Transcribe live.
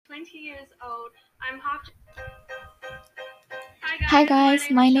Hi guys,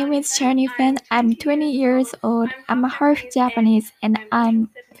 my name is Sharnie Fenn. I'm 20 years old. I'm half Japanese and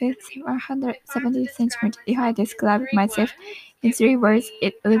I'm 170 centimeters. If I describe myself in 3 words,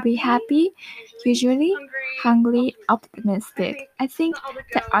 it will be happy, usually, hungry, optimistic. I think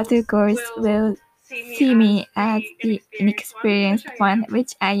the other girls will see me as the inexperienced one,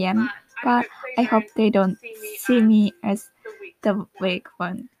 which I am, but I hope they don't see me as the weak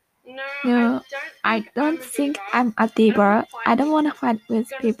one. No, I don't think I'm a diva. I don't want to fight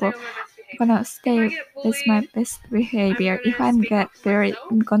with people. I'm gonna stay with my best behavior. If I'm get buried,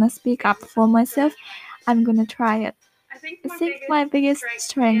 I'm gonna speak up for myself. I'm gonna try it. I think my biggest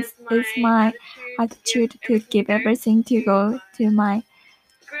strength is my attitude to give everything to go to my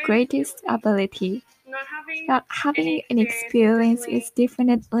greatest ability. Not having any experience is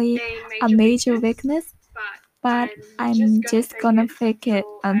definitely a major weakness, but I'm just gonna fake it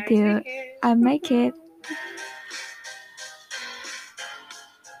until I make it.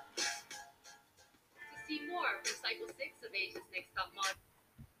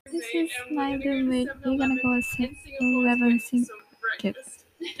 This is my roommate. We're gonna go 7-Eleven get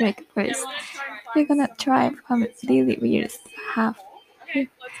breakfast. We're gonna try some really weird stuff.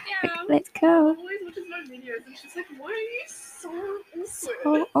 Let's go.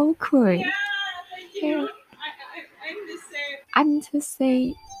 So awkward. Yeah. I'm to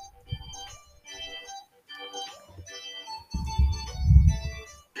say.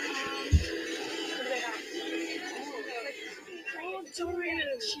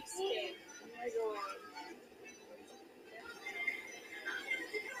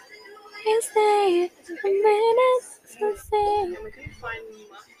 Is there a minute to say?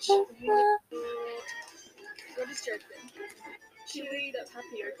 What is your thing? Chili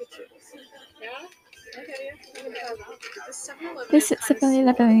tapioca chips. Yeah? Okay, yeah. This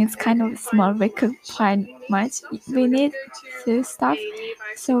 7-Eleven is kind of small. We could find much we need to stuff.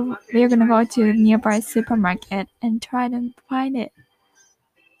 So we're gonna go to nearby supermarket and try to find it.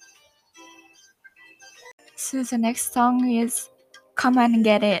 So the next song is Come and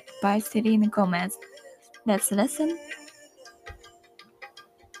Get It by Selena Gomez. Let's listen.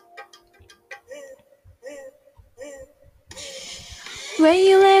 When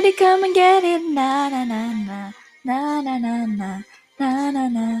you let it come and get it, na na na na na na na na na na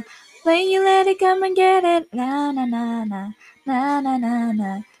na. When you let it come and get it, na na na na na na na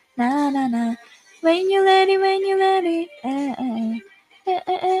na na na na. When you let it, when you let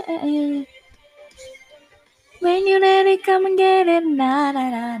it come and get it, na na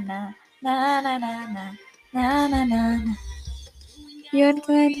na na na na na na na na na. You're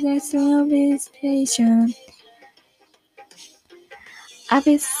glad there's no patient. I'll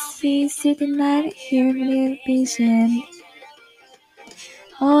be sitting right here with a vision.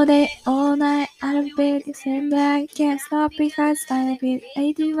 All day, all night, I'll be sitting back. Can't stop because I'll be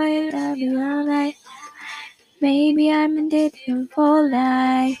 80 while I'll be alright. Maybe I'm in debt for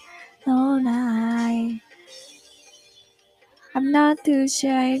life, no lie. I'm not too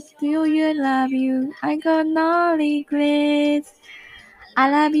shy, do you love you? I got no regrets. I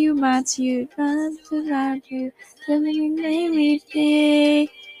love you much, you want to love you, living every day.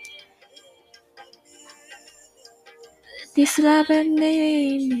 This love and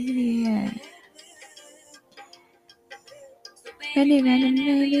me, when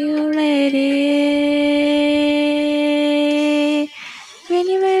you ready.